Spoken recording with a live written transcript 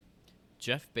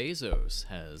Jeff Bezos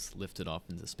has lifted off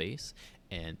into space,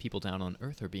 and people down on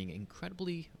Earth are being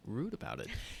incredibly rude about it.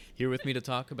 Here with me to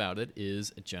talk about it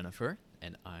is Jennifer,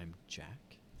 and I'm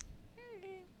Jack.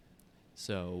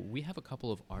 So we have a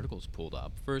couple of articles pulled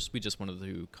up. First, we just wanted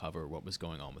to cover what was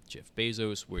going on with Jeff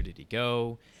Bezos. Where did he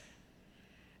go?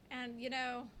 And, you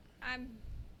know, I'm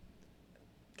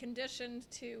conditioned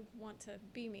to want to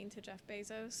be mean to Jeff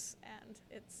Bezos, and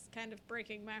it's kind of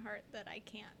breaking my heart that I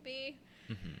can't be.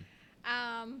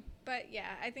 But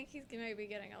yeah, I think he's going to be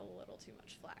getting a little too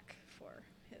much flack for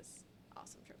his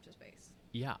awesome trip to space.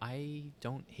 Yeah, I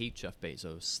don't hate Jeff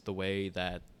Bezos the way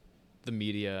that the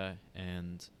media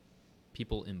and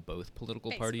people in both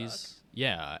political parties.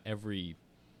 Yeah, every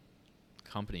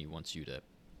company wants you to,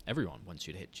 everyone wants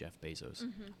you to hit Jeff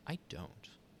Bezos. I don't.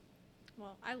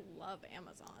 Well, I love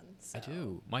Amazon. So I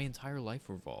do. My entire life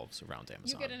revolves around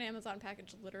Amazon. You get an Amazon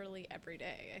package literally every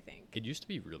day, I think. It used to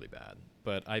be really bad,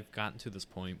 but I've gotten to this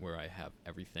point where I have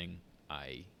everything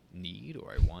I need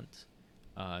or I want.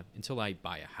 Until I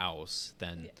buy a house,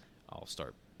 then I'll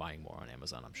start buying more on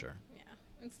Amazon, I'm sure. Yeah,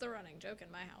 it's the running joke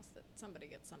in my house that somebody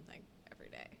gets something every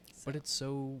day. So. But it's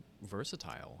so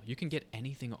versatile. You can get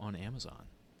anything on Amazon.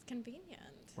 It's convenient.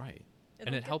 Right. It'll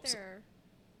and it helps.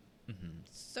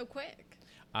 So quick.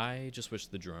 I just wish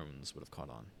the drones would have caught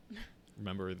on.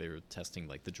 Remember they were testing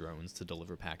like the drones to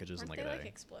deliver packages in like a day. Like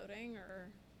exploding or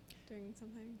doing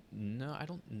something? No, I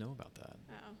don't know about that.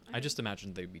 Oh, I just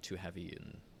imagined they'd be too heavy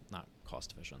and not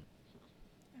cost efficient.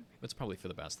 Okay. It's probably for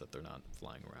the best that they're not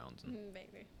flying around.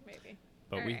 Maybe.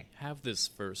 But we have this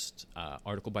first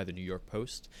article by the New York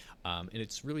Post, and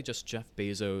it's really just Jeff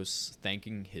Bezos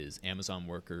thanking his Amazon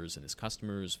workers and his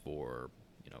customers for,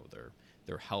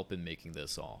 their help in making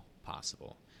this all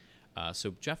possible.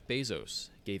 So Jeff Bezos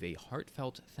gave a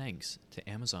heartfelt thanks to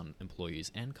Amazon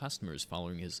employees and customers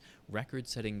following his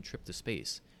record-setting trip to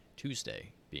space,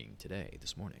 Tuesday being today,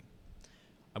 this morning.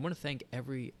 I want to thank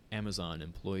every Amazon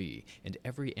employee and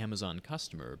every Amazon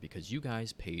customer because you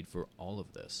guys paid for all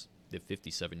of this, the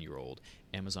 57-year-old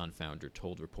Amazon founder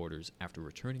told reporters after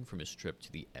returning from his trip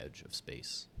to the edge of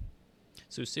space.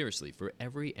 So seriously, for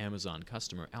every Amazon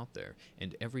customer out there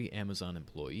and every Amazon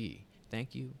employee,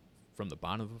 thank you from the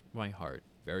bottom of my heart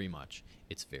very much.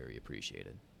 It's very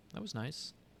appreciated. That was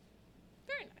nice.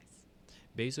 Very nice.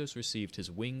 Bezos received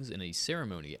his wings in a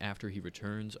ceremony after he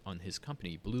returned on his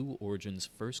company Blue Origin's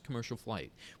first commercial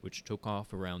flight, which took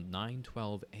off around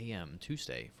 9:12 a.m.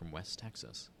 Tuesday from West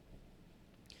Texas.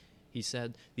 He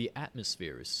said, "The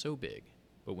atmosphere is so big,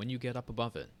 but when you get up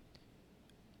above it,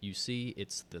 you see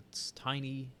it's this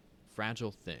tiny,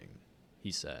 fragile thing,"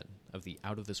 he said, of the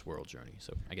out-of-this-world journey.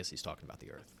 So I guess he's talking about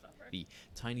the Earth. The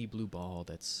tiny blue ball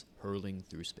that's hurling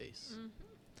through space.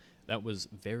 That was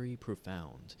very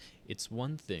profound. It's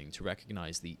one thing to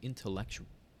recognize the intellectually.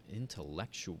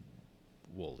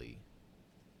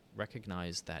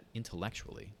 Recognize that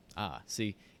intellectually.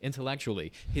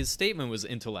 Intellectually. His statement was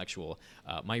intellectual.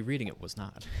 My reading it was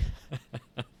not.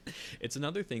 It's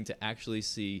another thing to actually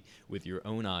see with your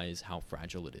own eyes how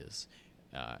fragile it is.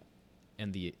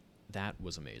 That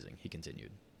was amazing, he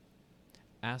continued.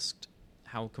 Asked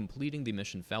how completing the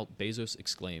mission felt, Bezos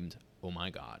exclaimed, "Oh my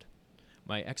God.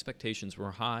 My expectations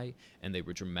were high, and they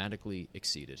were dramatically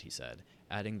exceeded," he said,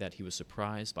 adding that he was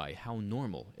surprised by how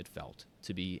normal it felt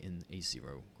to be in a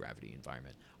zero-gravity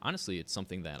environment. Honestly, it's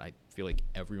something that I feel like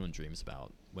everyone dreams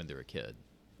about when they're a kid.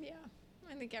 Yeah,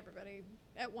 I think everybody,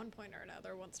 at one point or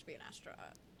another, wants to be an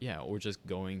astronaut. Yeah, or just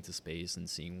going to space and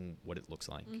seeing what it looks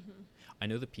like. I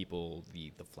know the people,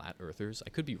 the flat earthers,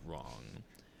 I could be wrong,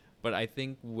 but I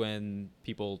think when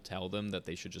people tell them that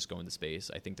they should just go into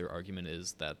space, I think their argument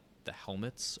is that the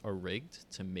helmets are rigged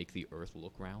to make the Earth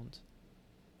look round.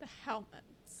 The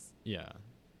helmets? Yeah.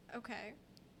 Okay.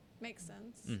 Makes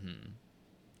sense. It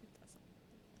doesn't.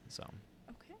 So.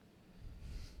 Okay.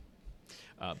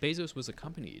 Bezos was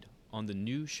accompanied on the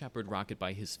New Shepard rocket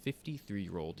by his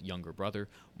 53-year-old younger brother,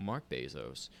 Mark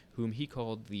Bezos, whom he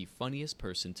called the funniest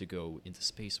person to go into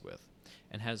space with,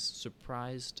 and had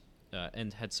surprised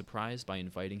by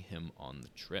inviting him on the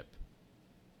trip.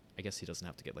 I guess he doesn't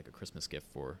have to get like a Christmas gift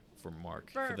for Mark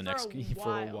for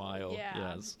a while.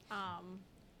 Yeah. Yes.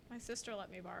 My sister let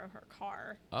me borrow her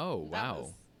car. Oh,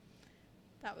 wow.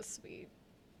 That was sweet.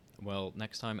 Well,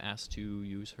 next time ask to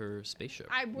use her spaceship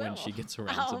I will. when she gets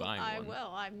around to buying one. I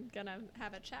will. I'm going to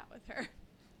have a chat with her.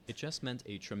 It just meant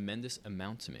a tremendous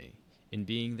amount to me in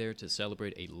being there to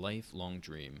celebrate a lifelong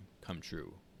dream come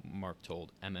true, Mark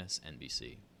told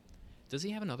MSNBC. Does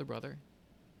he have another brother?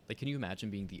 Like, can you imagine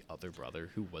being the other brother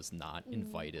who was not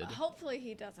invited? Hopefully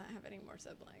he doesn't have any more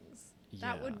siblings. Yeah.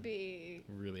 That would be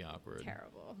really awkward.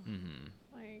 Terrible. Mm-hmm.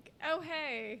 Like, oh,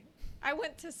 hey, I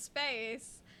went to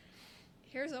space.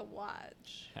 Here's a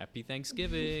watch. Happy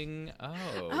Thanksgiving.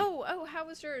 Oh. Oh, how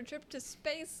was your trip to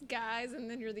space, guys? And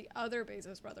then you're the other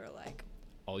Bezos brother, like,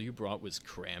 All you brought was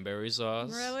cranberry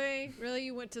sauce? really? Really?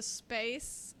 You went to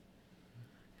space?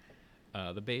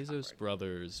 The Bezos Awkward.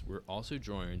 brothers were also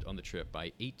joined on the trip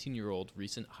by 18-year-old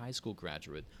recent high school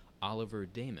graduate Oliver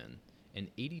Damon and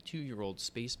 82-year-old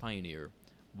space pioneer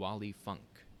Wally Funk.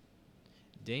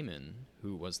 Damon,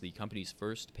 who was the company's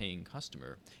first paying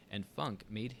customer, and Funk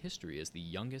made history as the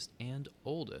youngest and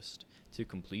oldest to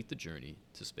complete the journey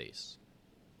to space.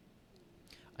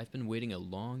 I've been waiting a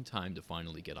long time to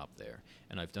finally get up there,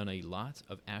 and I've done a lot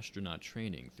of astronaut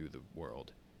training through the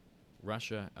world.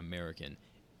 Russia, American,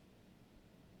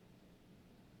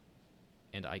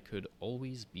 and I could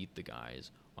always beat the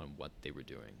guys on what they were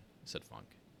doing, said Funk,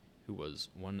 who was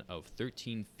one of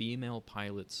 13 female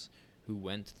pilots who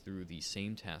went through the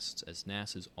same tests as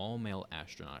NASA's all-male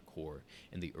astronaut corps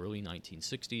in the early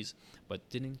 1960s, but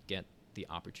didn't get the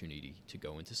opportunity to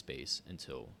go into space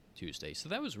until Tuesday. So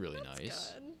that was really That's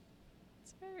nice. good.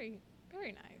 It's very,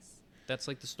 very nice. That's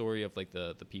like the story of like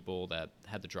the people that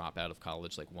had to drop out of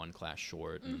college like one class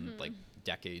short, and like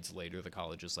decades later the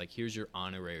college is like, here's your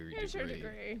honorary Here's degree.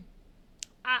 your degree.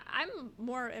 I'm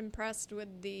more impressed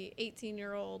with the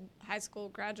 18-year-old high school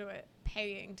graduate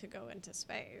paying to go into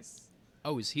space.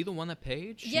 Oh, is he the one that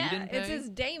paid? She Yeah, didn't pay? it says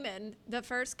Damon, the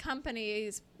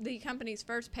company's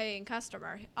first paying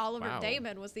customer. Oliver Wow.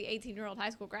 Damon was the 18-year-old high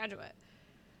school graduate.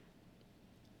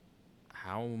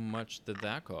 How much did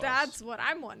that cost? That's what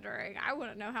I'm wondering. I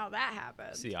want to know how that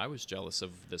happened. See, I was jealous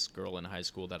of this girl in high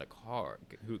school that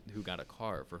who got a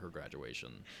car for her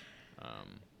graduation.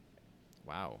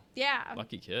 Wow, Yeah.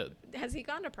 lucky kid. Has he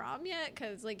gone to prom yet?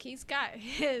 Because, like, he's got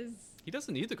his... He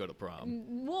doesn't need to go to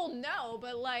prom. Well, no,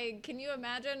 but, like, can you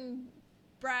imagine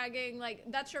bragging? Like,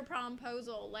 that's your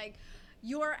promposal. Like,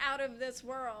 you're out of this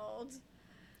world.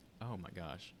 Oh my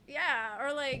gosh. Yeah,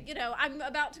 or, like, you know, I'm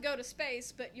about to go to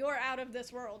space, but you're out of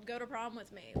this world. Go to prom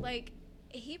with me. Like,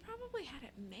 he probably had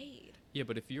it made. Yeah,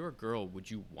 but if you're a girl, would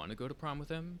you want to go to prom with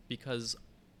him? Because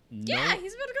Yeah,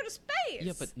 he's about to go to space.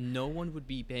 Yeah, but no one would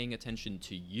be paying attention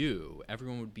to you.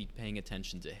 Everyone would be paying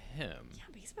attention to him. Yeah,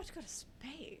 but he's about to go to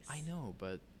space. I know,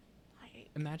 but Like,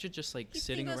 imagine just like he's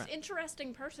sitting the most around,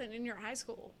 interesting person in your high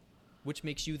school. which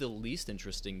makes you the least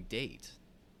interesting date.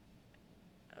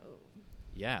 Oh.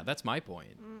 Yeah, that's my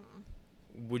point.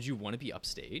 Would you want to be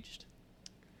upstaged?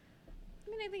 I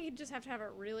mean, I think you'd just have to have a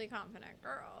really confident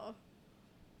girl.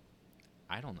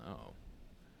 I don't know.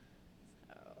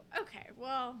 Oh, okay,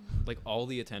 well, Like all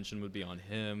the attention would be on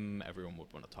him. Everyone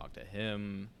would want to talk to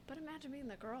him. but imagine being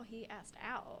the girl he asked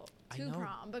out I to know.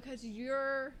 prom because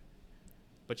you're.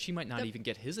 But she might not The- even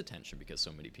get his attention because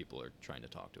so many people are trying to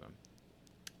talk to him.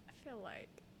 I feel like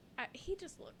he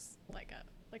just looks like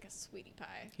a sweetie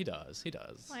pie. He does. He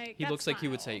does. Like, He that looks like he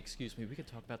would say, smile. "Excuse me, we could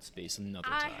talk about space another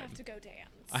I time. have to go dance.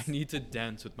 I need to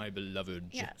dance with my beloved."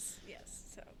 Yes.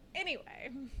 So anyway,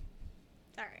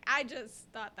 sorry. I just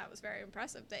thought that was very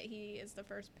impressive that he is the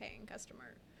first paying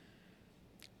customer.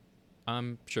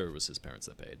 I'm sure it was his parents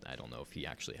that paid. I don't know if he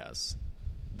actually has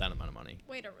that amount of money,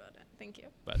 Way to ruin it. Thank you.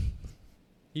 but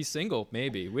he's single.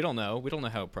 Maybe we don't know. We don't know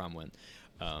how prom went.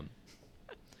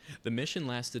 The mission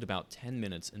lasted about 10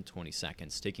 minutes and 20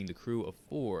 seconds, taking the crew of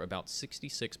 4 about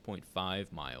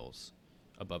 66.5 miles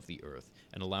above the Earth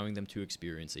and allowing them to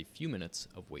experience a few minutes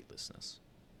of weightlessness.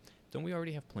 Don't we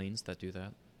already have planes that do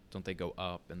that? Don't they go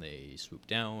up and they swoop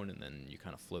down and then you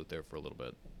kind of float there for a little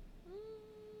bit?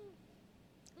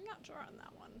 I'm not sure on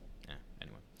that one.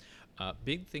 Anyway.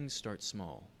 Big things start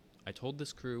small. I told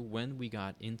this crew when we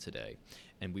got in today,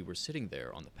 and we were sitting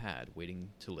there on the pad waiting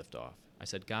to lift off. I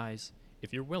said, guys,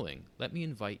 if you're willing, let me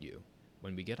invite you.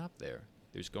 When we get up there,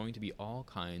 there's going to be all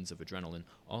kinds of adrenaline,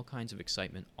 all kinds of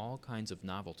excitement, all kinds of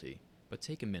novelty. But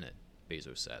take a minute,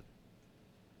 Bezos said.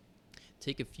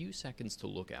 Take a few seconds to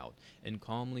look out and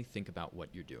calmly think about what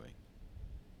you're doing.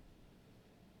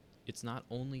 It's not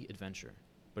only adventure,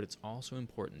 but it's also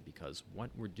important because what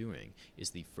we're doing is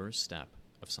the first step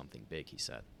of something big, he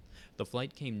said. The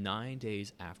flight came 9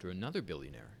 days after another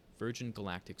billionaire, Virgin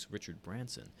Galactic's Richard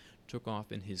Branson, took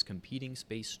off in his competing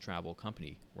space travel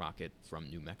company, Rocket, from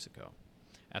New Mexico.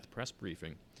 At the press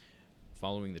briefing,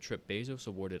 following the trip, Bezos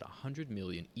awarded $100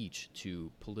 million each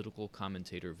to political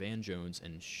commentator Van Jones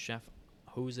and chef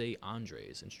Jose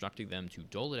Andres, instructing them to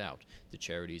dole it out to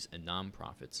charities and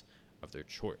nonprofits of their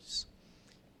choice.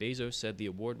 Bezos said the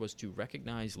award was to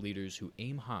recognize leaders who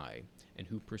aim high and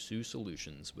who pursue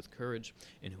solutions with courage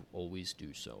and who always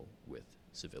do so with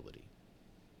civility.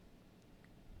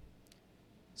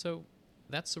 So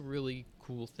that's a really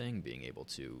cool thing, being able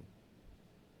to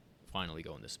finally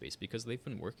go into space, because they've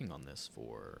been working on this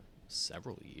for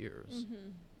several years.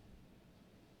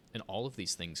 And all of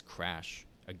these things crash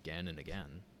again and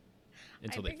again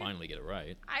until they finally get it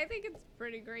right. I think it's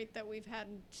pretty great that we've had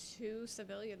 2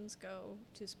 civilians go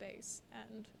to space,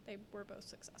 and they were both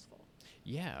successful.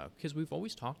 Yeah, because we've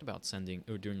always talked about sending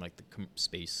or doing like the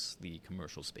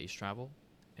commercial space travel,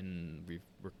 and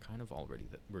we're kind of already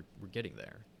we're getting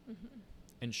there.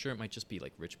 And sure, it might just be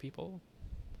like rich people,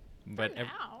 but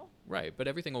now, right? But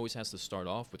everything always has to start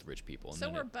off with rich people. And so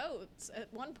then were boats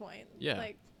at one point. Yeah.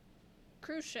 Like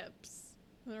cruise ships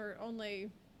were only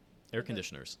air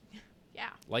conditioners, yeah,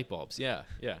 light bulbs, yeah.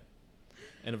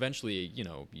 And eventually,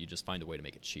 you just find a way to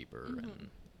make it cheaper,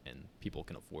 and people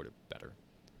can afford it better.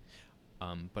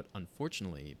 But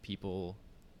unfortunately, people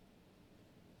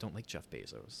don't like Jeff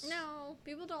Bezos. No,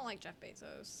 people don't like Jeff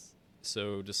Bezos.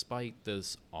 So despite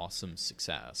this awesome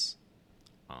success,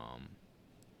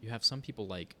 you have some people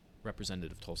like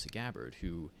Representative Tulsi Gabbard,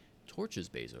 who torches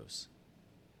Bezos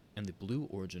and the Blue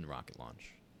Origin rocket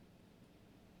launch.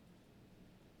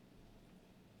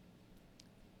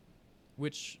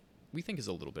 Which we think is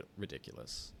a little bit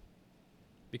ridiculous,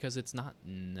 because it's not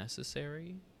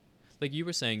necessary. Like you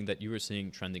were saying that you were seeing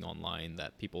trending online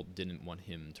that people didn't want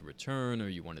him to return,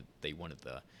 or they wanted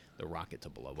the rocket to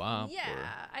blow up.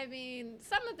 Yeah, I mean,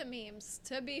 some of the memes,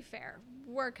 to be fair,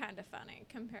 were kind of funny,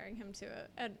 comparing him to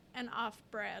an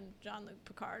off-brand Jean-Luc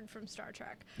Picard from Star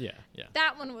Trek. Yeah.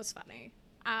 That one was funny.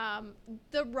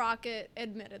 The rocket,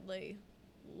 admittedly,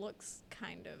 looks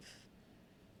kind of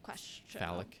questionable.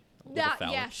 Phallic.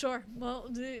 Yeah, sure.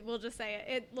 We'll just say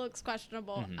it. It looks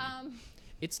questionable.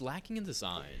 It's lacking in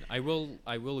design. I will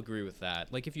agree with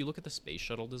that. Like, if you look at the space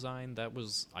shuttle design, that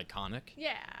was iconic.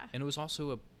 Yeah. And it was also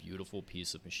a beautiful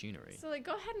piece of machinery. So, like,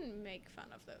 go ahead and make fun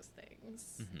of those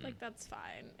things. Like, that's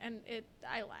fine. And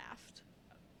I laughed.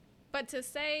 But to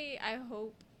say, I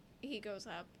hope he goes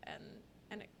up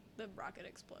and the rocket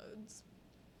explodes,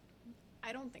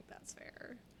 I don't think that's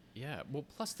fair. Yeah, well,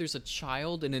 plus there's a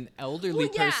child and an elderly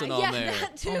person on there.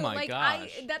 That too. Oh my gosh.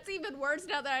 That's even worse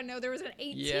now that I know there was an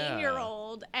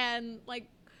 18-year-old and like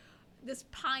this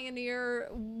pioneer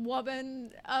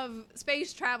woman of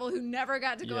space travel who never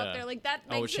got to go up there. Like that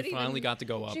makes she finally got to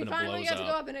go up and it blows up. She finally got to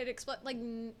go up and it explodes. Like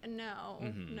no,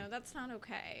 that's not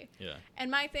okay. Yeah. And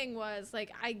my thing was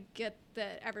like, I get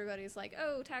that everybody's like,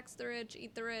 oh, tax the rich,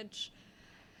 eat the rich,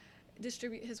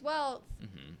 distribute his wealth,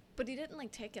 but he didn't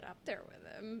like take it up there with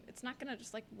him. It's not gonna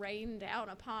just like rain down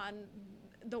upon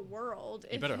the world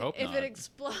if it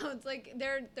explodes. Like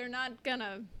they're not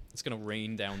gonna. It's gonna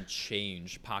rain down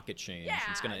pocket change. Yeah,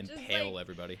 it's gonna impale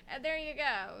everybody. And there you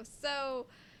go. So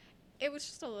it was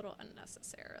just a little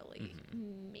unnecessarily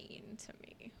mean to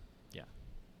me. Yeah.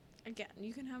 Again,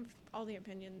 you can have all the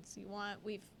opinions you want.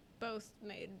 We've both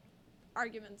made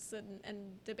arguments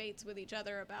and debates with each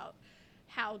other about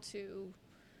how to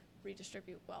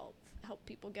redistribute wealth, help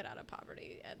people get out of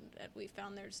poverty, and we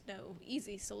found there's no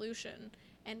easy solution.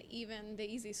 And even the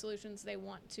easy solutions they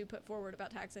want to put forward about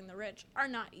taxing the rich are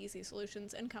not easy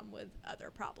solutions and come with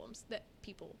other problems that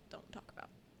people don't talk about.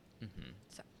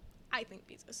 So I think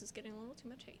Bezos is getting a little too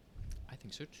much hate. I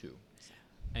think so too.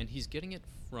 And he's getting it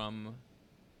from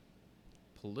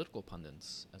political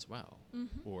pundits as well,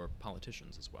 or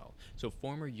politicians as well. So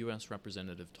former U.S.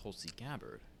 Representative Tulsi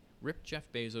Gabbard ripped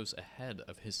Jeff Bezos ahead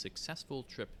of his successful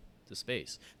trip to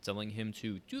space, telling him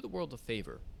to do the world a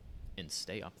favor and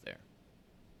stay up there.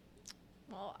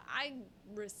 Well, I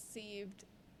received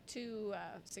 2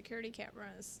 security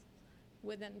cameras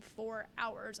within 4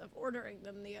 hours of ordering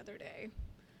them the other day.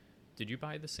 Did you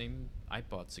buy the same? I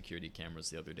bought security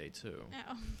cameras the other day too.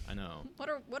 Oh. I know.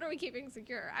 What are we keeping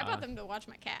secure? I bought them to watch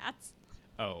my cats.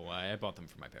 Oh, I bought them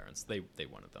for my parents. They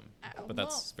wanted them. But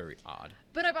that's very odd.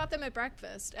 But I bought them at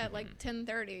breakfast at like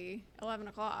 10:30, 11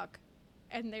 o'clock,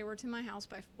 and they were to my house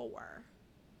by 4.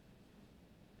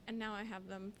 And now I have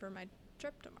them for my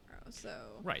trip tomorrow, so...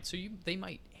 Right, so they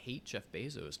might hate Jeff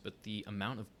Bezos, but the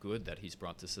amount of good that he's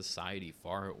brought to society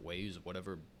far outweighs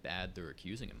whatever bad they're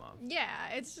accusing him of. Yeah,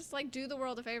 it's just like, do the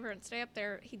world a favor and stay up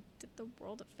there. He did the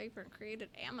world a favor and created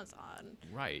Amazon.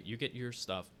 Right, you get your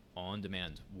stuff on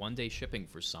demand, 1-day shipping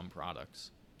for some products.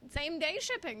 Same day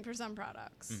shipping for some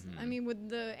products. I mean, with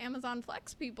the Amazon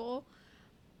Flex people,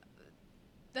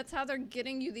 that's how they're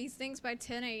getting you these things by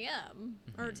 10 a.m.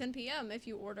 or 10 p.m. if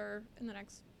you order in the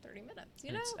next 30 minutes,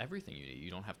 you know? It's everything you need.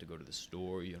 You don't have to go to the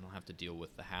store. You don't have to deal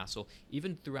with the hassle.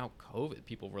 Even throughout COVID,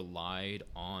 people relied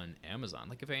on Amazon.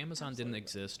 Like, if Amazon didn't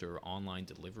exist or online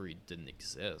delivery didn't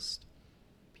exist,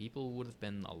 people would have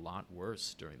been a lot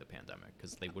worse during the pandemic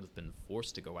because they would have been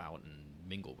forced to go out and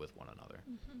mingle with one another.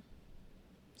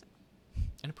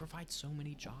 And it provides so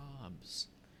many jobs.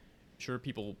 Sure,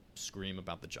 people scream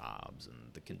about the jobs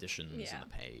and the conditions and the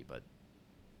pay, but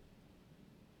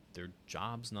they're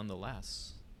jobs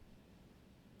nonetheless.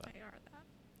 But they are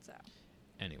that. So.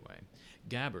 Anyway,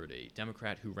 Gabbard, a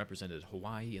Democrat who represented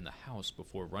Hawaii in the House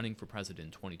before running for president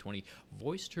in 2020,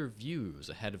 voiced her views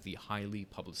ahead of the highly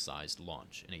publicized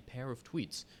launch in a pair of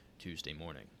tweets Tuesday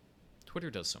morning.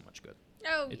 Twitter does so much good.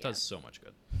 Oh, It does so much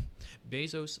good.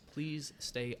 Bezos, please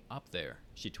stay up there,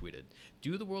 she tweeted.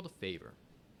 Do the world a favor.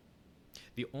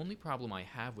 The only problem I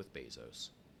have with Bezos,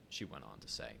 she went on to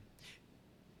say,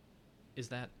 is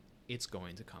that it's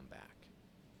going to come back.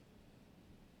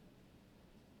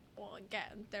 Well,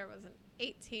 again, there was an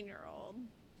 18-year-old.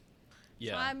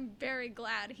 Yeah. So I'm very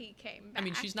glad he came back. I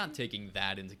mean, she's not taking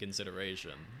that into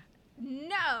consideration.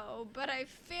 No, but I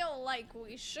feel like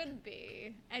we should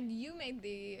be. And you made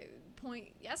the point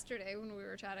yesterday when we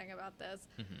were chatting about this.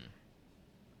 Mm-hmm.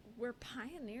 We're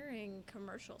pioneering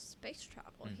commercial space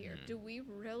travel here. Mm-hmm. Do we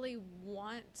really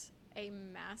want a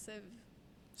massive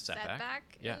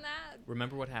Setback? in that?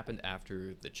 Remember what happened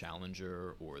after the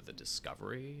Challenger or the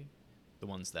Discovery? The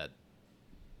ones that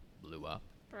blew up?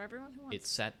 For everyone who wants It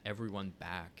set everyone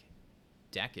back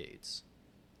decades,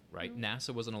 right? Mm-hmm.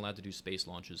 NASA wasn't allowed to do space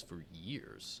launches for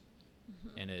years.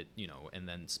 Mm-hmm. And and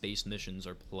then space missions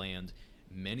are planned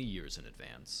many years in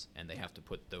advance, and they have to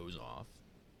put those off.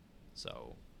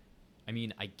 So, I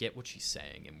mean, I get what she's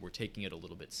saying, and we're taking it a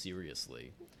little bit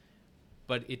seriously,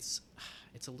 but it's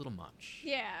a little much.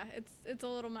 Yeah, it's a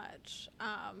little much.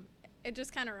 It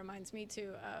just kind of reminds me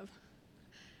too of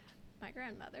my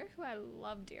grandmother, who I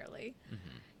love dearly.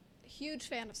 Mm-hmm. Huge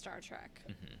fan of Star Trek.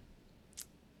 Mm-hmm.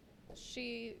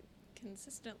 She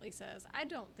consistently says, I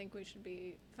don't think we should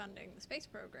be funding the space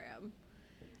program.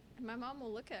 And my mom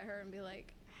will look at her and be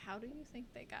like, how do you think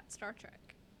they got Star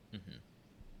Trek? Mm-hmm.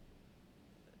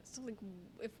 So, like,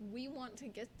 if we want to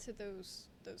get to those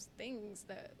things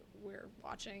that we're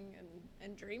watching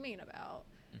and dreaming about,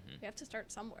 Mm-hmm. we have to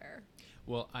start somewhere.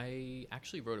 Well, I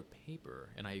actually wrote a paper,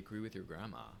 and I agree with your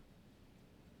grandma.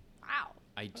 Wow.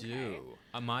 I Okay. do.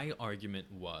 My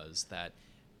argument was that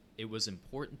it was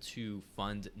important to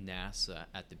fund NASA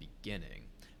at the beginning,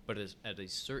 but at a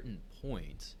certain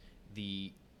point,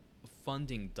 the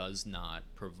funding does not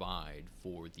provide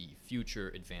for the future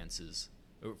advances,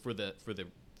 or for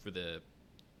the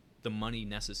money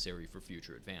necessary for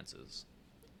future advances.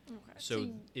 Okay. So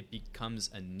it becomes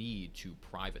a need to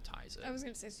privatize it. I was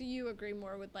going to say, so you agree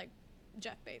more with, like,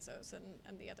 Jeff Bezos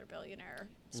and the other billionaire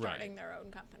starting their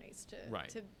own companies to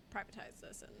privatize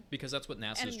this, and because that's what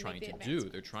NASA is and trying make to the do.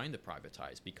 advancements. They're trying to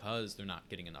privatize because they're not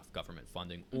getting enough government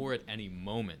funding, or at any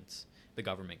moment the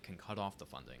government can cut off the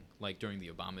funding. Like during the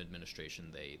Obama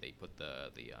administration, they put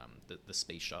the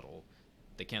space shuttle.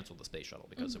 They canceled the space shuttle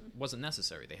because it wasn't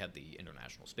necessary. They had the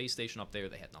International Space Station up there.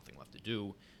 They had nothing left to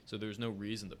do, so there's no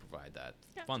reason to provide that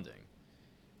funding.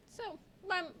 So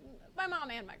my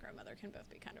mom and my grandmother can both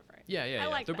be kind of right. Yeah. I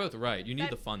like They're that. both right. You need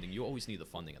That- the funding. You always need the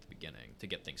funding at the beginning to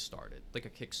get things started, like a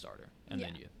Kickstarter, and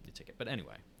then you take it. But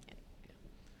anyway.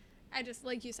 I just,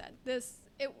 like you said,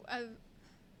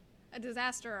 a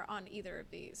disaster on either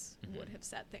of these would have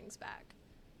set things back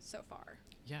so far.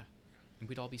 Yeah, and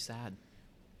we'd all be sad.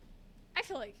 I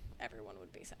feel like everyone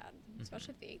would be sad,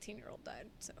 especially if the 18-year-old died.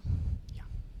 So Yeah.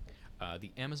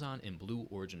 The Amazon and Blue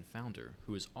Origin founder,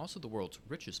 who is also the world's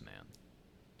richest man,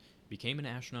 became an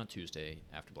astronaut Tuesday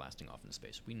after blasting off into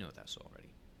space. We know this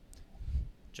already.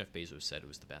 Jeff Bezos said it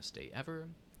was the best day ever,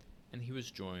 and he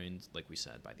was joined, like we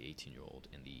said, by the 18-year-old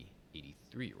and the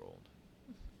 83-year-old.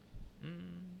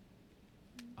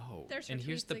 Oh, There's her and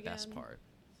here's tweets the best again. part.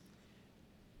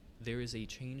 There is a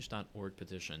change.org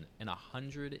petition, and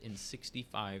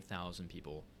 165,000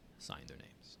 people signed their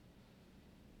names.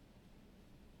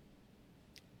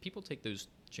 People take those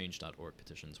change.org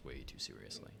petitions way too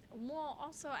seriously. well,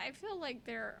 also I feel like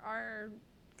there are,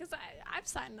 because I've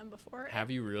signed them before. Have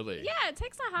you really? Yeah, it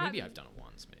takes a hot. Maybe I've done it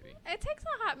once, maybe. It takes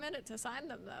a hot minute to sign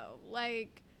them, though.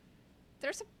 Like,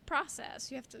 there's a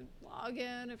process. You have to log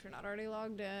in if you're not already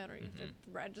logged in, or you have to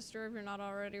register if you're not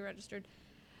already registered.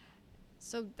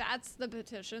 So that's the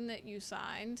petition that you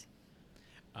signed.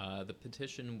 The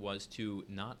petition was to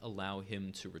not allow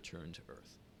him to return to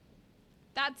Earth.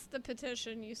 That's the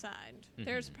petition you signed.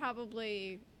 There's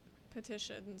probably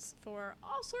petitions for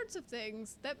all sorts of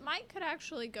things that could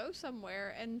actually go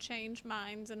somewhere and change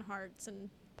minds and hearts and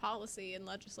policy and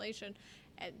legislation.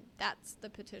 And that's the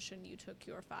petition you took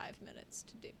your 5 minutes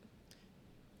to do.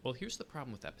 Well, here's the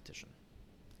problem with that petition.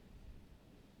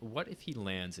 What if he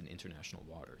lands in international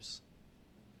waters?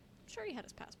 I'm sure he had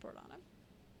his passport on him.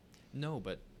 No,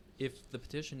 but if the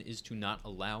petition is to not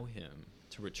allow him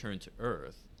to return to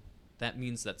Earth, that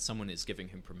means that someone is giving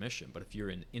him permission. But if you're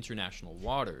in international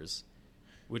waters,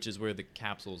 which is where the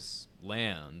capsules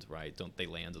land, right? Don't they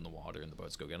land in the water and the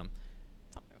boats go get them?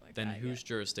 Something like Then that, whose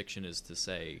jurisdiction is to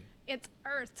say? It's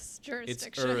Earth's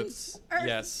jurisdiction. It's Earth's.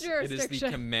 Yes, jurisdiction. it is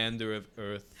the commander of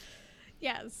Earth.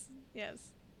 Yes, yes.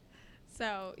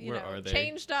 So, Where are they?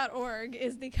 Change.org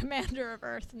is the commander of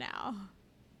Earth now.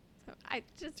 So I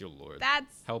just, Dear Lord,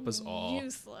 that's help us all.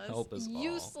 Useless. Help us all.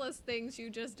 Useless things you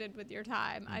just did with your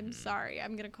time. I'm sorry.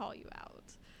 I'm going to call you out.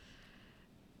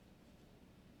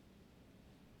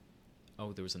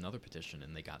 Oh, there was another petition,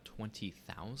 and they got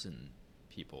 20,000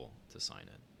 people to sign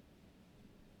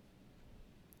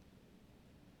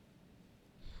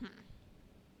it.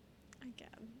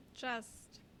 Again,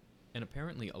 just... And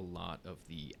apparently a lot of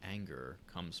the anger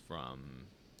comes from...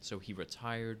 So he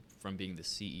retired from being the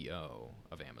CEO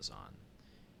of Amazon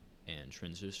and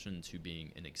transitioned to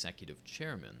being an executive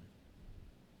chairman,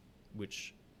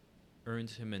 which earned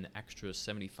him an extra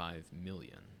 $75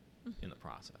 million in the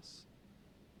process.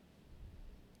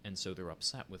 And so they're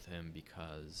upset with him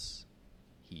because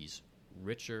he's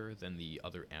richer than the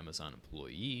other Amazon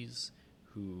employees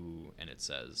who, and it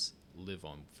says, live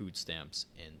on food stamps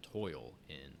and toil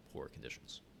in poor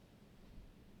conditions.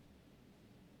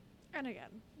 And again,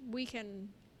 we can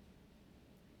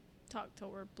talk till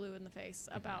we're blue in the face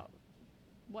about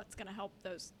what's going to help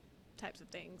those types of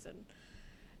things and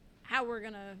how we're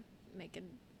going to make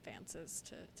advances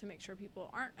to make sure people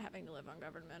aren't having to live on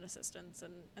government assistance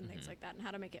and things like that, and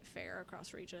how to make it fair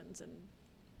across regions and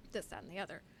this, that, and the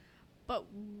other. But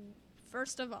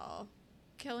first of all,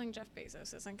 killing Jeff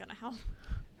Bezos isn't going to help.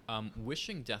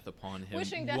 Wishing death upon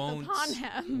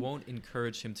him won't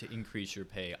encourage him to increase your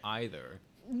pay either.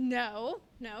 No,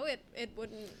 it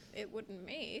wouldn't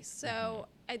me. So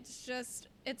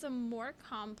it's a more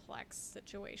complex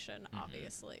situation,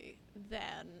 obviously,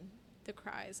 than the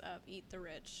cries of eat the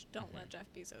rich, don't let Jeff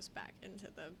Bezos back into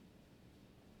the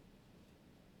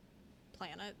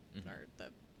planet or the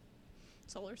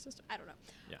solar system. I don't know.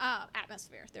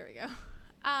 Atmosphere. There we go.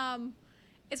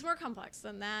 It's more complex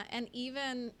than that. And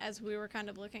even as we were kind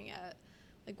of looking at,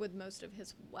 like with most of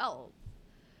his wealth,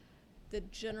 the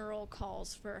general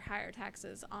calls for higher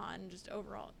taxes on just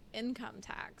overall income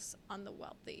tax on the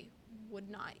wealthy would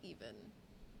not even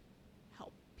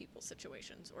help people's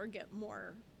situations or get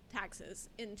more taxes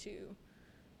into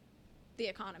the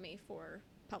economy for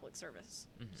public service.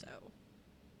 So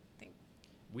I think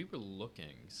we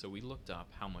looked up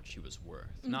how much he was worth.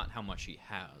 Not how much he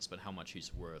has, but how much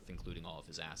he's worth, including all of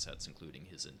his assets, including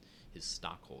his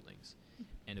stock holdings.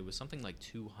 And it was something like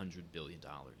 $200 billion.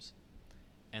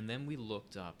 And then we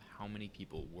looked up how many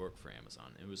people work for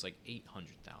Amazon. It was like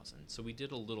 800,000. So we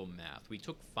did a little math. We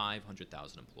took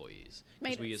 500,000 employees.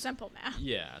 made it simple math.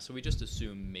 Yeah, so we just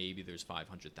assume maybe there's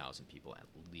 500,000 people at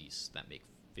least that make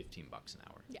 $15 an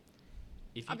hour. Yeah.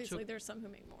 If you Obviously, there's some who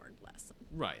make more and less.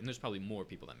 Right, and there's probably more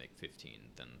people that make 15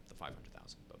 than the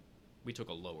 500,000, but we took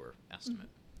a lower estimate.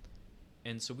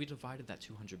 And so we divided that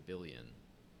 200 billion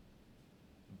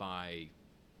by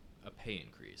a pay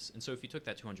increase. And so if you took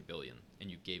that 200 billion and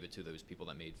you gave it to those people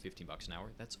that made $15 an hour,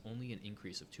 that's only an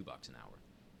increase of $2 an hour.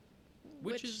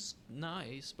 Which is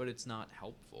nice, but it's not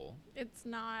helpful. It's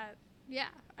not, yeah.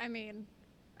 I mean,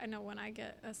 I know when I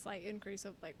get a slight increase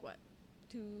of like what,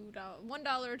 $1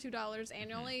 or $2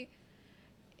 annually,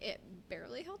 it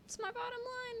barely helps my bottom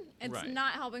line. It's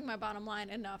not helping my bottom line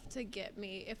enough to get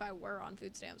me, if I were on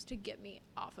food stamps, to get me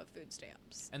off of food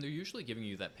stamps. And they're usually giving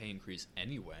you that pay increase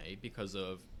anyway because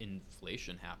of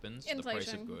inflation happens. The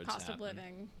price of goods cost of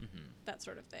living, that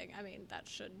sort of thing. I mean, that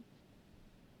should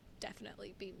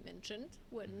definitely be mentioned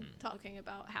when talking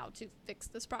about how to fix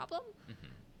this problem,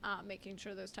 making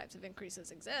sure those types of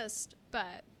increases exist.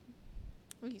 But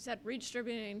like you said,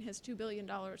 redistributing his $2 billion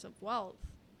of wealth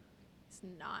is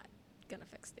not going to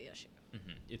fix the issue.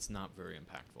 It's not very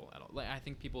impactful at all. Like, I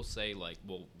think people say, like,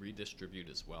 we'll redistribute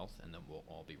his wealth and then we'll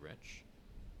all be rich.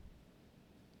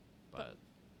 But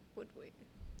would we?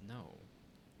 No.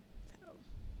 So.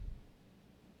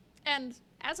 And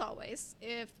as always,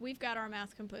 if we've got our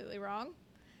math completely wrong,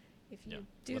 if you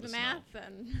do the math,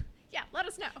 then let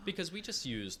us know. Because we just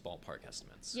used ballpark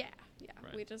estimates. Yeah.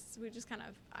 Right. We just kind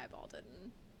of eyeballed it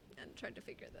and tried to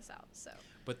figure this out. So.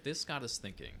 But this got us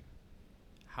thinking,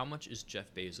 how much is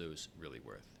Jeff Bezos really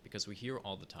worth? Because we hear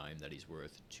all the time that he's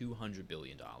worth $200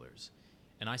 billion.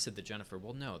 And I said to Jennifer,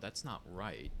 well, no, that's not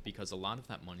right, because a lot of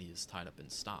that money is tied up in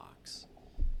stocks.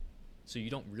 So you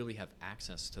don't really have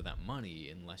access to that money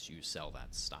unless you sell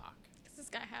that stock. Because this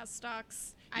guy has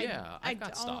stocks. I've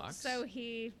got stocks. So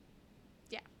he,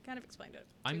 kind of explained it.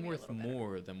 I'm worth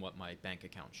more than what my bank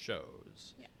account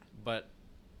shows. Yeah. But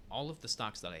all of the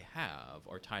stocks that I have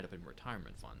are tied up in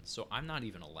retirement funds, so I'm not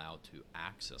even allowed to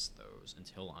access those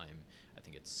until I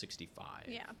think it's 65.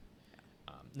 Yeah.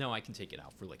 No, I can take it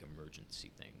out for like emergency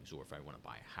things or if I want to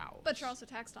buy a house. But you're also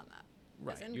taxed on that.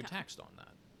 Right, as you're income. taxed on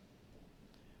that.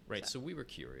 Right, so we were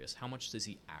curious, how much does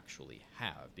he actually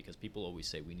have? Because people always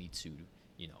say we need to,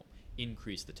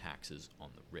 increase the taxes on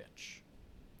the rich.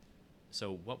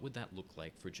 So what would that look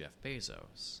like for Jeff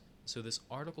Bezos? So this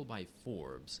article by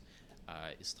Forbes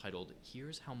is titled,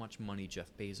 "Here's How Much Money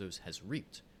Jeff Bezos Has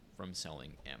Reaped from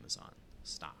Selling Amazon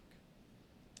Stock."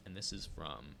 And this is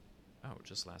from,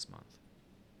 just last month.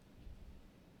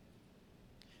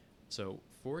 So,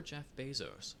 for Jeff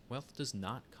Bezos, wealth does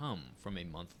not come from a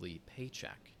monthly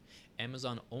paycheck.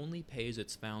 Amazon only pays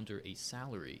its founder a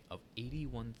salary of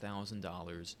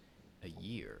 $81,000 a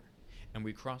year. And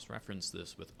we cross-reference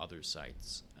this with other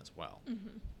sites as well.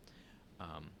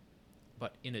 Mm-hmm.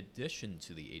 But in addition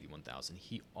to the $81,000,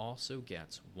 he also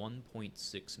gets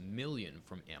 $1.6 million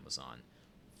from Amazon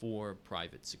for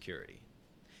private security.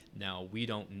 Now, we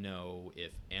don't know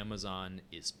if Amazon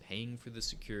is paying for the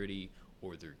security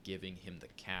or they're giving him the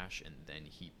cash and then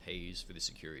he pays for the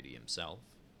security himself.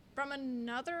 From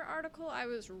another article I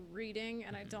was reading,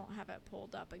 and I don't have it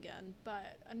pulled up again,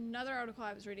 but another article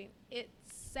I was reading, it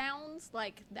sounds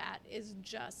like that is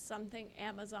just something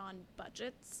Amazon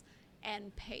budgets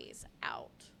and pays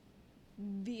out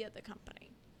via the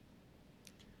company.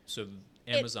 So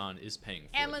Amazon is paying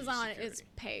for Amazon the security. is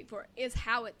paying for, is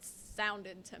how it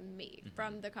sounded to me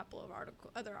from the couple of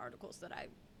other articles that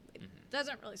it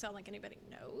doesn't really sound like anybody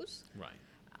knows. Right.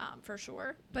 For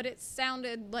sure. But it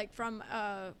sounded like from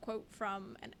a quote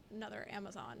from another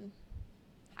Amazon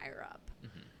higher up.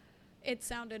 It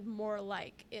sounded more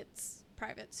like it's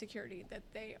private security that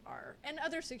they are, and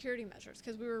other security measures,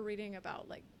 because we were reading about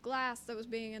like glass that was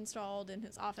being installed in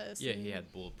his office. Yeah, he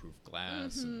had bulletproof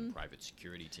glass and private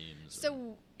security teams.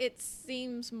 So it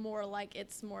seems more like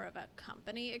it's more of a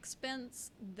company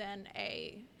expense than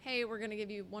a, hey, we're going to give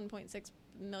you $1.6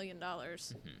 million.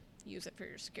 Use it for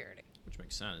your security. Which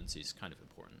makes sense. He's kind of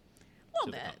important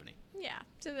to the company. Yeah,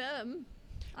 to them.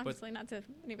 Obviously not to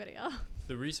anybody else.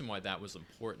 The reason why that was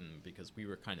important, because we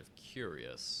were kind of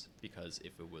curious, because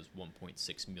if it was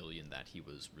 $1.6 million that he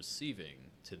was receiving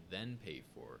to then pay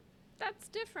for, that's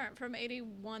different from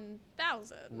 $81,000.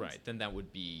 right? Then that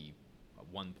would be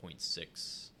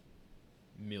 $1.6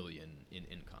 million in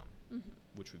income,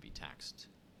 which would be taxed,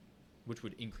 which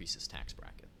would increase his tax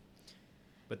bracket.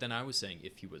 But then I was saying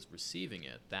if he was receiving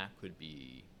it, that could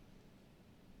be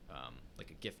like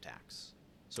a gift tax.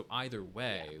 So either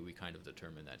way, we kind of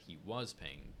determined that he was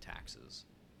paying taxes.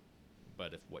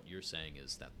 But if what you're saying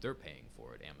is that they're paying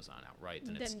for it, Amazon outright,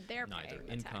 then it's they're neither paying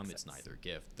the income, taxes. it's neither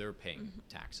gift. They're paying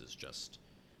taxes just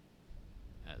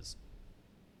as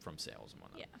from sales and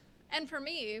whatnot. Yeah. And for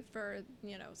me, for,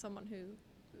 someone who,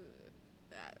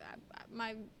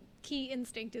 my key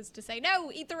instinct is to say, no,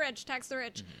 eat the rich, tax the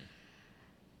rich.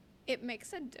 It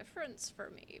makes a difference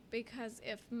for me, because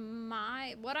if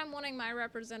what I'm wanting my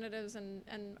representatives and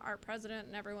our president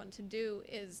and everyone to do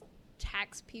is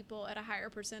tax people at a higher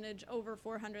percentage over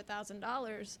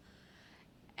 $400,000,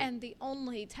 and the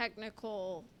only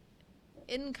technical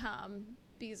income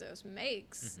Bezos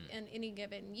makes in any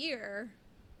given year,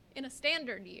 in a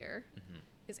standard year,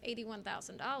 is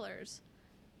 $81,000,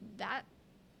 that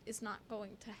is not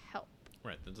going to help.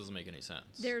 Right, that doesn't make any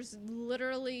sense. There's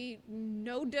literally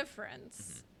no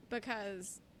difference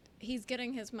because he's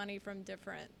getting his money from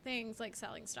different things like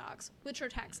selling stocks, which are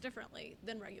taxed differently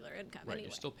than regular income Right, anyway.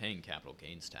 you're still paying capital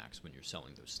gains tax when you're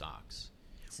selling those stocks,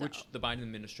 So- which the Biden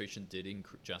administration did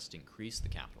just increase the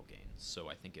capital gains. So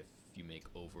I think if you make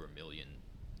over $1 million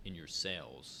in your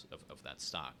sales of that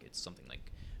stock, it's something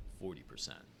like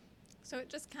 40%. So it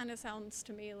just kind of sounds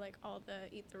to me like all the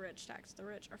eat the rich, tax the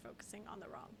rich are focusing on the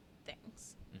wrong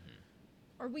things.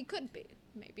 Or we could be.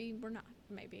 Maybe we're not.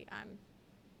 Maybe I'm,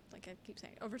 like I keep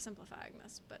saying, oversimplifying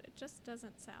this, but it just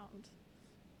doesn't sound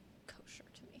kosher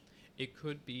to me. It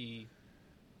could be,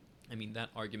 that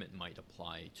argument might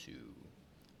apply to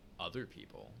other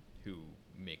people who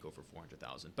make over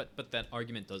 $400,000, but that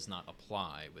argument does not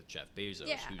apply with Jeff Bezos,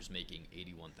 Yeah. who's making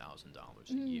 $81,000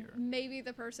 a year. Maybe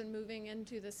the person moving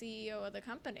into the CEO of the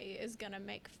company is going to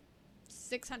make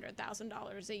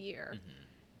 $600,000 a year.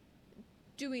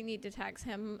 Do we need to tax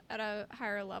him at a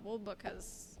higher level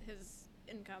because his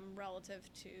income relative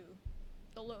to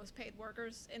the lowest paid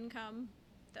workers' income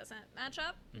doesn't match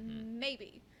up?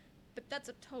 Maybe. But that's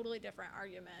a totally different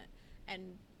argument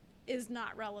and is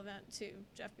not relevant to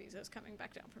Jeff Bezos coming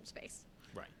back down from space.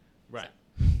 Right.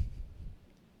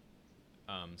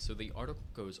 So the article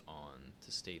goes on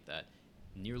to state that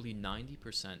nearly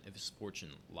 90% of his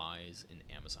fortune lies in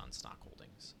Amazon stock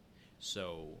holdings.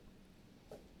 So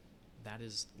that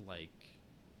is like,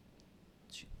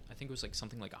 I think it was like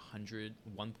something like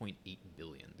 1.8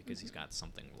 billion, because he's got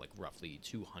something like roughly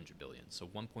 200 billion. So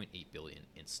 1.8 billion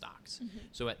in stocks.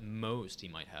 So at most he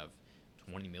might have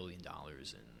 $20 million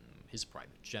in his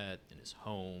private jet, in his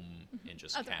home, and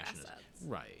just Other cash in his, assets.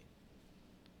 right.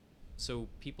 So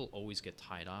people always get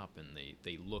tied up, and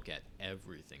they look at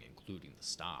everything, including the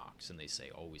stocks, and they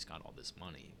say, oh, he's got all this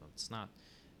money. Well, it's not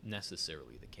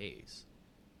necessarily the case.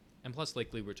 And plus,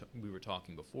 like we were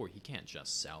talking before, he can't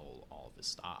just sell all of his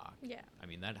stock. Yeah. I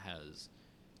mean, that has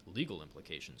legal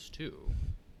implications too.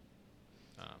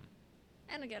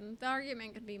 And again, the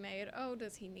argument could be made, oh,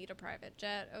 does he need a private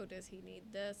jet? Oh, does he need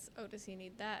this? Oh, does he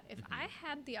need that? If I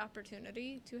had the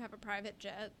opportunity to have a private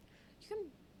jet, you can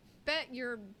bet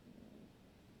your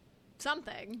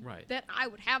something Right. that I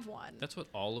would have one. That's what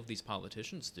all of these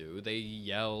politicians do. They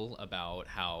yell about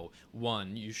how,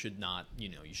 one, you should not,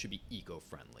 you should be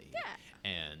eco-friendly. Yeah.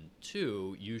 And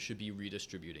two, you should be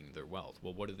redistributing their wealth.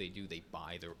 Well, what do? They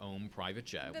buy their own private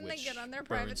jet, Then they which get on their burns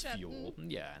private jet fuel.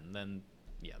 Yeah, and then,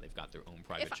 they've got their own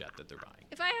private jet that they're buying.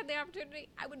 If I had the opportunity,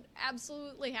 I would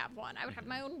absolutely have one. I would have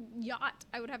my own yacht.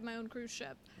 I would have my own cruise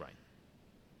ship. Right.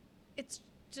 It's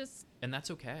just... And that's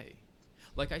okay.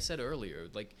 Like I said earlier,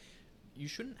 like, you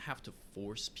shouldn't have to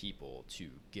force people to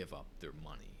give up their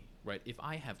money, right? If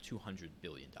I have $200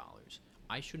 billion,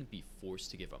 I shouldn't be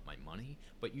forced to give up my money,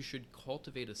 but you should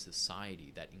cultivate a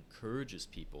society that encourages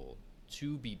people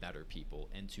to be better people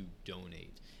and to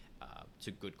donate to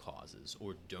good causes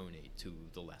or donate to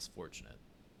the less fortunate.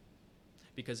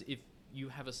 Because if you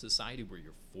have a society where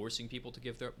you're forcing people to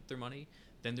give their money,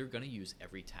 then they're going to use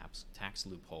every tax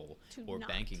loophole or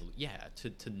banking,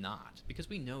 to not. Because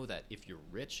we know that if you're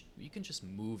rich, you can just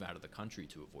move out of the country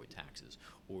to avoid taxes,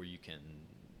 or you can,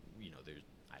 there's,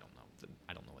 I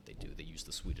don't know what they do. They use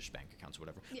the Swedish bank accounts or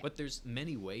whatever. Yeah. But there's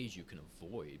many ways you can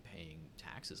avoid paying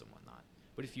taxes and whatnot.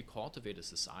 But if you cultivate a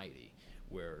society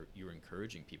where you're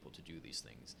encouraging people to do these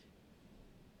things,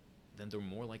 then they're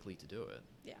more likely to do it.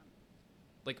 Yeah.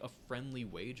 Like a friendly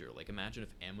wager. Like, imagine if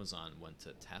Amazon went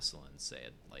to Tesla and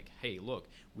said, like, hey, look,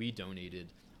 we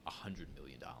donated $100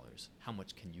 million. How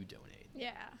much can you donate?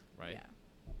 Yeah. Right?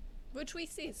 Yeah. Which we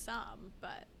see some,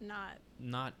 but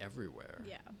not everywhere.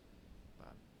 Yeah.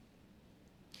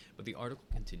 But the article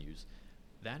continues,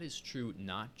 that is true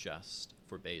not just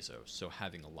for Bezos, so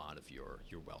having a lot of your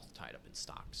wealth tied up in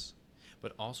stocks,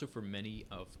 but also for many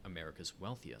of America's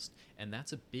wealthiest, and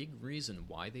that's a big reason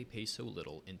why they pay so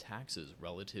little in taxes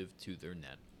relative to their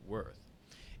net worth.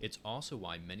 It's also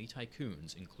why many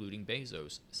tycoons, including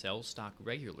Bezos, sell stock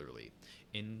regularly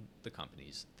in the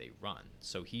companies they run.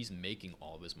 So he's making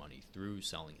all of his money through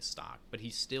selling his stock, but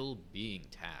he's still being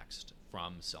taxed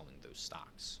from selling those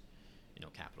stocks,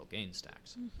 capital gains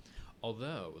tax.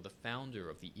 Although the founder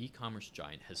of the e-commerce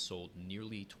giant has sold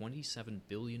nearly $27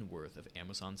 billion worth of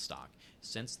Amazon stock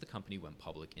since the company went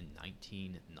public in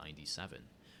 1997,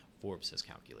 Forbes has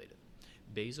calculated.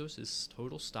 Bezos'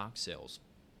 total stock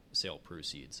sale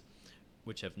proceeds,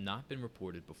 which have not been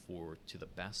reported before to the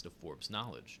best of Forbes'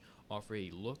 knowledge, offer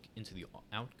a look into the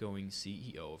outgoing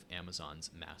CEO of Amazon's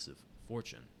massive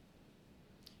fortune.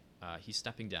 He's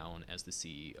stepping down as the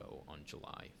CEO on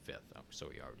July 5th, so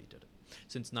he already did it.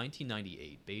 Since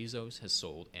 1998, Bezos has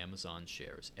sold Amazon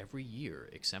shares every year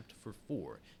except for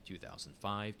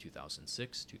 2005,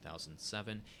 2006,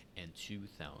 2007, and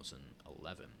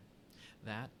 2011.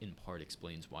 That, in part,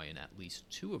 explains why in at least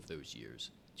 2 of those years,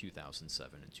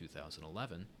 2007 and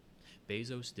 2011,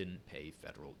 Bezos didn't pay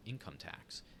federal income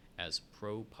tax, as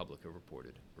ProPublica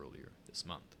reported earlier this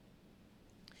month.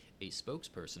 A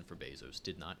spokesperson for Bezos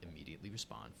did not immediately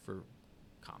respond for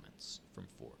comments from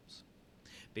Forbes.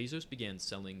 Bezos began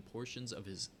selling portions of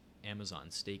his Amazon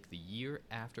stake the year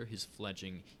after his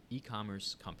fledgling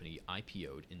e-commerce company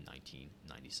IPO'd in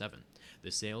 1997. The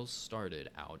sales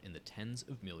started out in the tens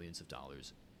of millions of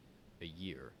dollars a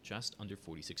year, just under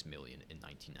 $46 million in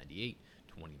 1998,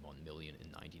 $21 million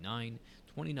in 1999,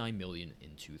 $29 million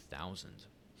in 2000.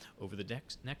 Over the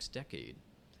next decade,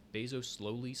 Bezos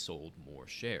slowly sold more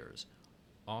shares,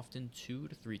 often 2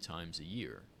 to 3 times a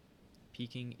year,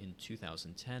 peaking in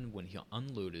 2010 when he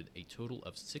unloaded a total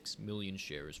of 6 million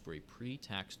shares for a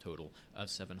pre-tax total of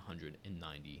 $793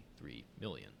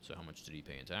 million. So how much did he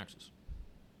pay in taxes?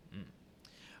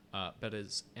 But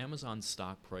as Amazon's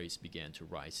stock price began to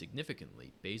rise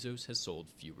significantly, Bezos has sold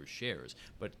fewer shares,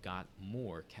 but got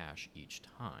more cash each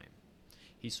time.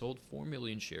 He sold 4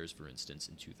 million shares, for instance,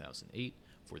 in 2008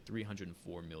 for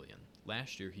 $304 million.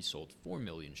 Last year, he sold 4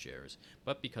 million shares,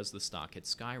 but because the stock had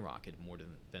skyrocketed more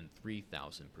than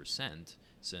 3,000%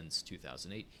 since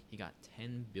 2008, he got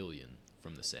 $10 billion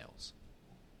from the sales.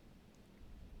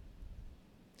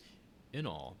 In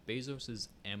all, Bezos'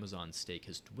 Amazon stake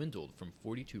has dwindled from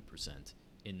 42%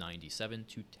 in 97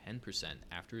 to 10%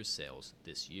 after his sales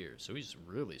this year. So he's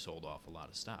really sold off a lot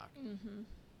of stock. Mm-hmm.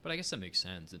 But I guess that makes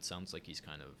sense. It sounds like he's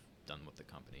kind of done with the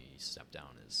company. He stepped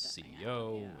down as Stepping CEO.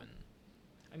 out, yeah. And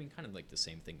I mean, kind of like the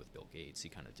same thing with Bill Gates. He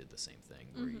kind of did the same thing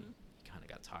where he kind of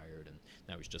got tired and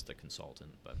now he's just a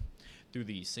consultant. But through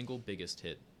the single biggest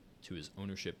hit to his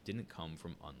ownership didn't come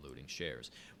from unloading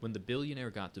shares. When the billionaire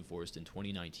got divorced in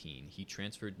 2019, he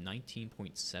transferred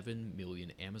 19.7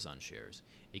 million Amazon shares,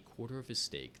 a quarter of his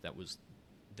stake that was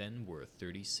then worth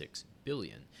 $36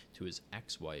 billion, to his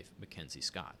ex-wife, Mackenzie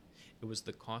Scott. It was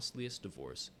the costliest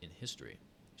divorce in history.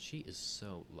 She is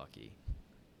so lucky.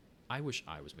 I wish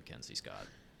I was Mackenzie Scott.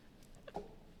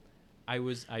 I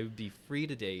would be free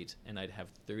to date, and I'd have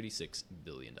 $36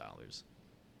 billion.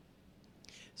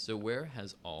 So where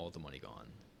has all the money gone?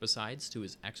 Besides to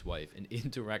his ex-wife and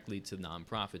indirectly to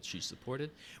nonprofits she supported,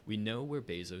 we know where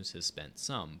Bezos has spent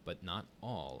some, but not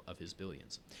all, of his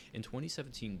billions. In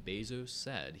 2017, Bezos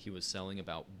said he was selling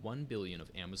about $1 billion of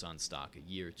Amazon stock a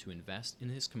year to invest in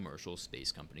his commercial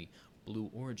space company, Blue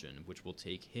Origin, which will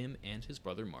take him and his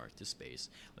brother Mark to space,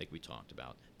 like we talked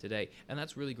about today. And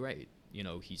that's really great. You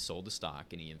know, he sold the stock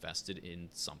and he invested in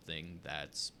something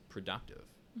that's productive,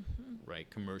 right?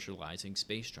 Commercializing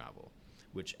space travel,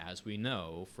 which, as we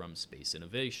know from space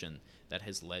innovation, that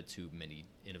has led to many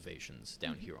innovations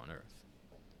down here on Earth.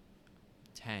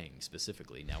 Tang,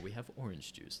 specifically. Now we have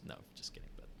orange juice. No, just kidding.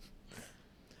 But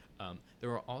there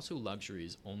are also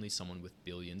luxuries only someone with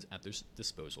billions at their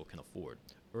disposal can afford.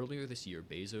 Earlier this year,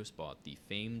 Bezos bought the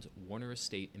famed Warner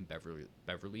Estate in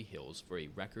Beverly Hills for a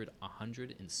record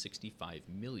 $165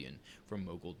 million from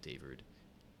mogul David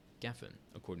Geffen,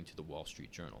 according to the Wall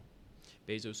Street Journal.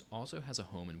 Bezos also has a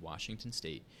home in Washington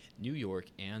State, New York,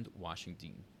 and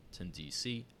Washington,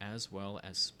 D.C., as well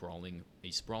as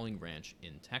a sprawling ranch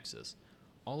in Texas,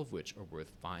 all of which are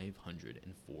worth $504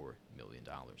 million.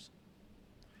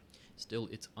 Still,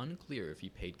 it's unclear if he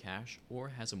paid cash or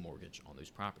has a mortgage on those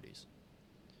properties.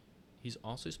 He's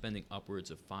also spending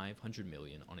upwards of $500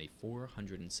 million on a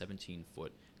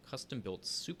 417-foot custom-built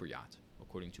super yacht,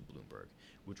 according to Bloomberg,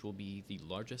 which will be the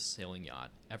largest sailing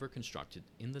yacht ever constructed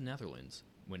in the Netherlands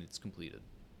when it's completed.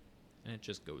 And it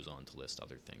just goes on to list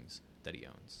other things that he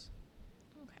owns.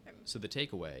 Okay. So the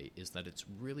takeaway is that it's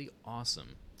really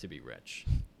awesome to be rich.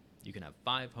 You can have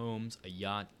 5 homes, a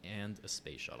yacht, and a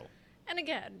space shuttle. And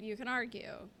again, you can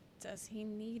argue, does he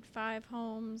need 5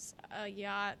 homes, a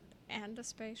yacht, and a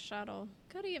space shuttle?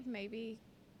 Could he have maybe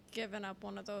given up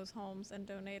one of those homes and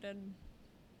donated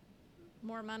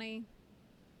more money?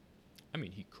 I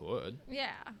mean, he could.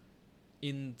 Yeah.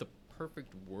 In the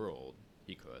perfect world,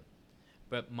 he could.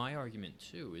 But my argument,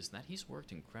 too, is that he's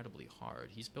worked incredibly hard.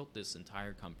 He's built this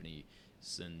entire company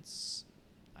since,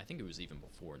 I think it was even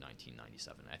before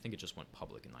 1997. I think it just went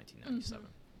public in 1997.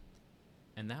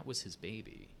 And that was his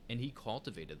baby. And he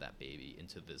cultivated that baby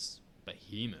into this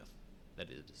behemoth that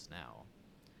it is now.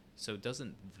 So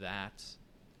doesn't that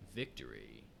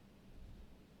victory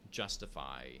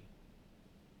justify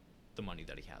the money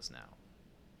that he has now?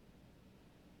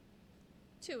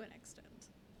 To an extent.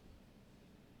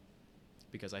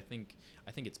 Because I think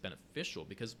it's beneficial,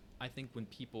 because I think when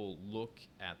people look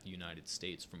at the United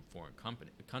States from foreign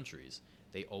countries,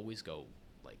 they always go,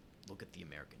 like, look at the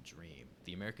American dream.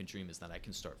 The American dream is that I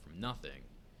can start from nothing,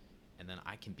 and then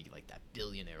I can be like that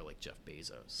billionaire like Jeff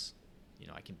Bezos. You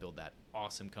know, I can build that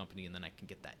awesome company, and then I can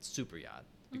get that super yacht,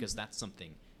 because that's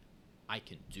something I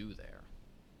can do there.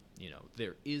 You know,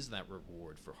 there is that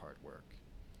reward for hard work.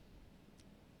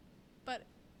 But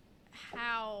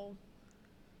how...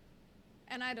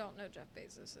 And I don't know Jeff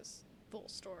Bezos' full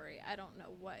story. I don't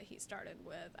know what he started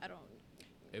with.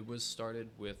 It was started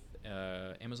with...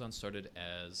 Amazon started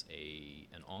as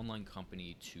an online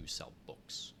company to sell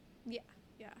books. Yeah.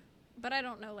 But I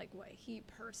don't know, like, what he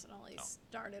personally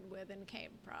started with and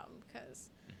came from,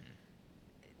 because...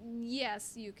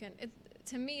 Yes, you can...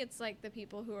 to me, it's like the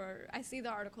people who are... I see the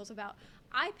articles about,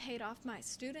 I paid off my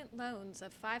student loans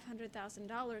of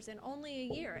 $500,000 in only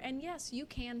a year. And yes, you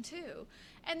can too.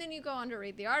 And then you go on to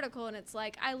read the article, and it's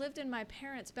like, I lived in my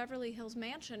parents' Beverly Hills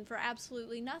mansion for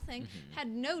absolutely nothing, had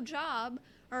no job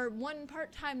or one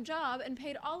part-time job, and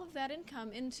paid all of that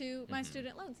income into my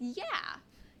student loans. Yeah,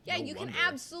 No you wonder. can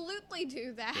absolutely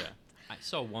do that. Yeah. I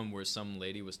saw one where some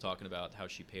lady was talking about how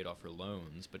she paid off her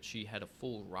loans, but she had a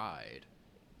full ride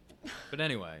But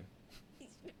anyway.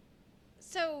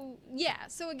 So, yeah.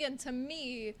 So, again, to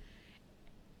me,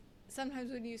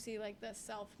 sometimes when you see, like, the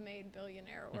self-made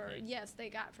billionaire, or, yes, they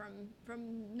got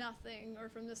from nothing or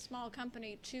from this small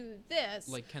company to this.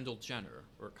 Like Kendall Jenner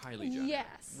or Kylie Jenner.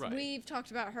 Yes. Right. We've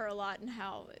talked about her a lot and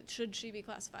how should she be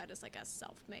classified as, like, a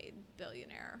self-made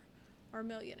billionaire or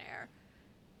millionaire.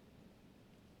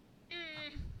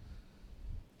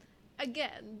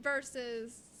 Again,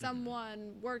 versus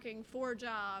someone working 4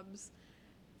 jobs,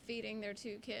 feeding their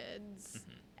 2 kids,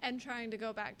 and trying to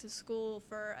go back to school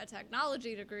for a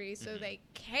technology degree so they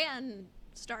can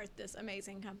start this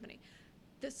amazing company.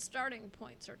 The starting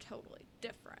points are totally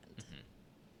different.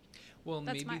 Well,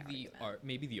 That's my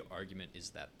maybe the argument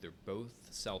is that they're both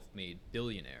self-made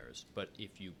billionaires, but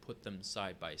if you put them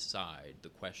side by side, the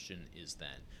question is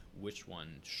then which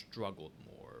one struggled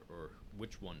more or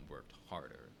which one worked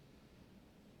harder.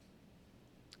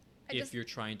 If you're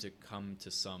trying to come to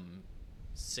some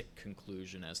sick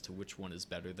conclusion as to which one is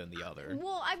better than the other.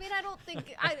 Well, I mean, I don't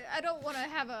think I don't want to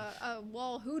have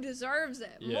who deserves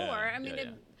it more. I mean,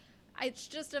 it's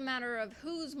just a matter of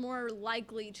who's more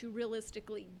likely to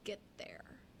realistically get there.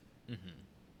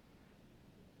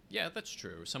 Yeah, that's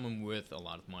true. Someone with a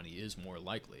lot of money is more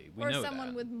likely. We or know someone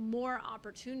that. with more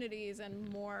opportunities and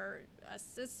more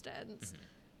assistance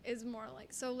is more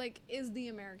like. So, like, is the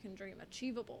American dream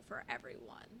achievable for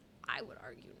everyone? I would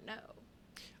argue no.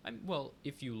 Well,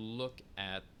 if you look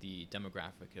at the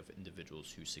demographic of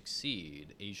individuals who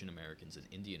succeed, Asian Americans and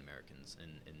Indian Americans,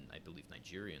 and I believe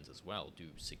Nigerians as well, do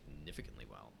significantly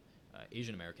well.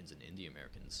 Asian Americans and Indian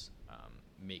Americans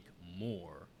make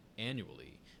more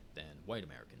annually than white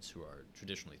Americans, who are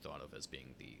traditionally thought of as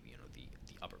being the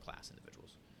upper class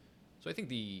individuals. So I think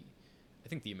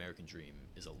the American dream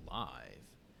is alive.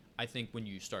 I think when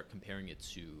you start comparing it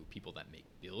to people that make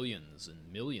billions and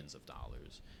millions of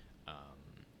dollars,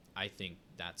 I think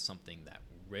that's something that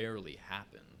rarely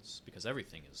happens because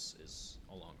everything is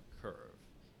along a curve.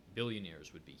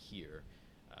 Billionaires would be here.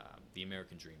 The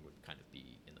American dream would kind of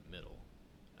be in the middle,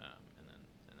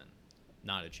 and then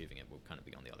not achieving it would kind of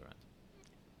be on the other end.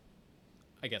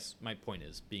 I guess my point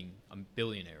is being a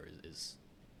billionaire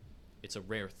it's a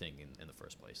rare thing in the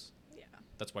first place. Yeah.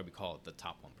 That's why we call it the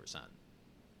top 1%.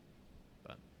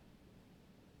 But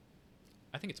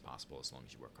I think it's possible as long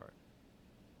as you work hard.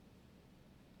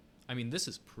 I mean, this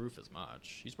is proof as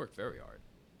much. He's worked very hard.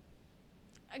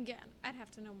 Again, I'd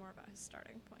have to know more about his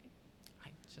starting point. I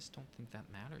just don't think that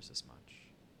matters as much.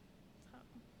 So,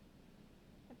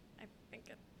 I think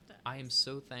it does. I am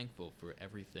so thankful for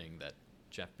everything that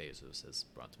Jeff Bezos has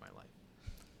brought to my life.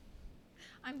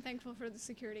 I'm thankful for the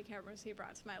security cameras he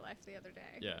brought to my life the other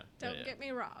day. Yeah. Don't get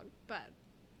me wrong, but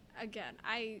again,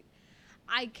 I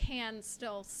can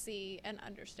still see and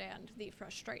understand the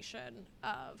frustration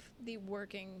of the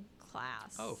working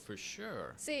class. Oh, for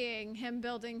sure. Seeing him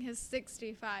building his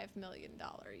 $65 million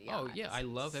yacht. Oh, yeah. I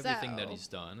love everything that he's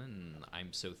done, and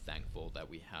I'm so thankful that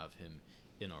we have him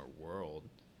in our world.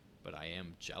 But I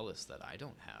am jealous that I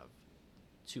don't have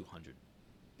 $200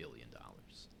 billion.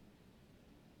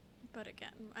 But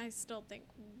again, I still think,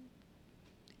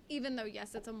 even though,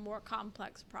 yes, it's a more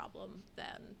complex problem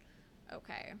than,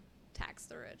 okay, tax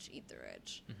the rich, eat the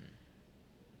rich,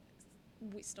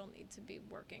 we still need to be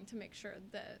working to make sure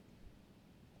that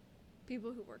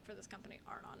people who work for this company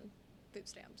aren't on food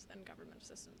stamps and government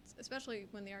assistance, especially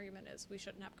when the argument is we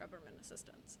shouldn't have government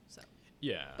assistance. So,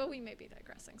 yeah. But we may be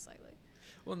digressing slightly.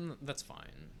 Well, that's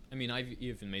fine. I mean, I've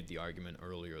even made the argument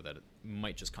earlier that it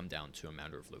might just come down to a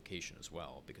matter of location as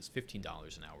well, because $15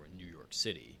 an hour in New York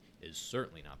City is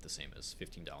certainly not the same as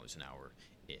 $15 an hour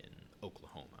in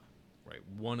Oklahoma, right?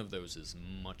 One of those is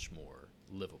much more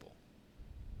livable.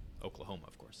 Oklahoma,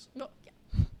 of course. Well, yeah.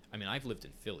 I mean, I've lived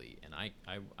in Philly, and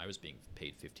I was being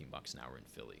paid $15 an hour in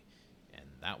Philly, and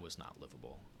that was not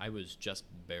livable. I was just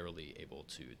barely able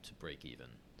to break even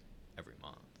every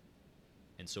month.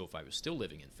 And so if I was still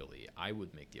living in Philly, I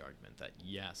would make the argument that,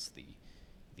 yes, the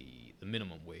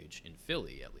minimum wage in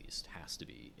Philly, at least, has to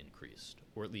be increased,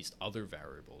 or at least other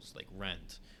variables like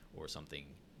rent or something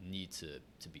need to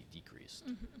be decreased.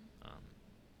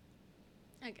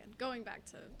 Again, going back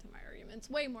to my argument, it's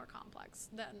way more complex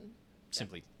than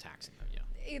simply taxing them, yeah.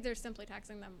 Either simply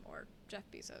taxing them or Jeff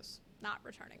Bezos not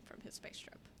returning from his space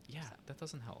trip. Yeah, so. That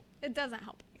doesn't help. It doesn't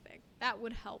help anything. That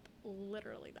would help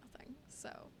literally nothing. So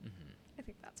I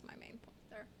think that's my main point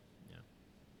there. Yeah.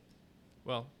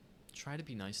 Well, try to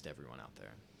be nice to everyone out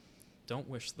there. Don't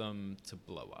wish them to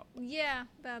blow up. Yeah,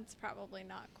 that's probably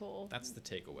not cool. That's the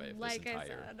takeaway of like this entire...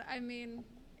 I said, I mean,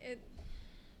 it's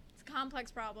a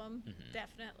complex problem.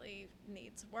 Definitely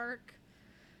needs work.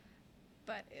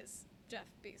 But is Jeff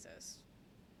Bezos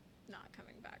not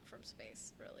coming back from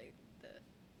space really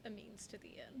a means to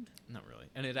the end. Not really.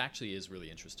 And it actually is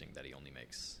really interesting that he only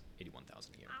makes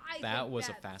 81,000 a year. I That think was a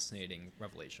that's- fascinating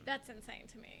revelation. That's insane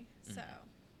to me. So,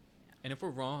 And if we're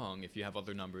wrong, if you have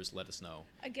other numbers, let us know.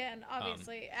 again,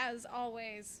 obviously, as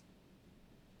always,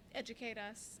 educate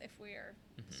us if we're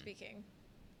speaking.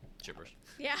 Gibberish.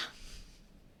 Yeah.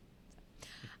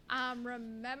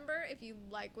 Remember, if you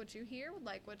like what you hear,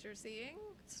 like what you're seeing,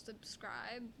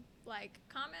 subscribe, like,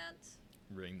 comment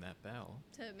Ring that bell.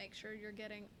 to make sure you're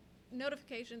getting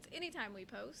notifications anytime we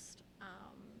post.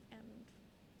 And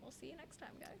we'll see you next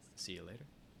time, guys. See you later.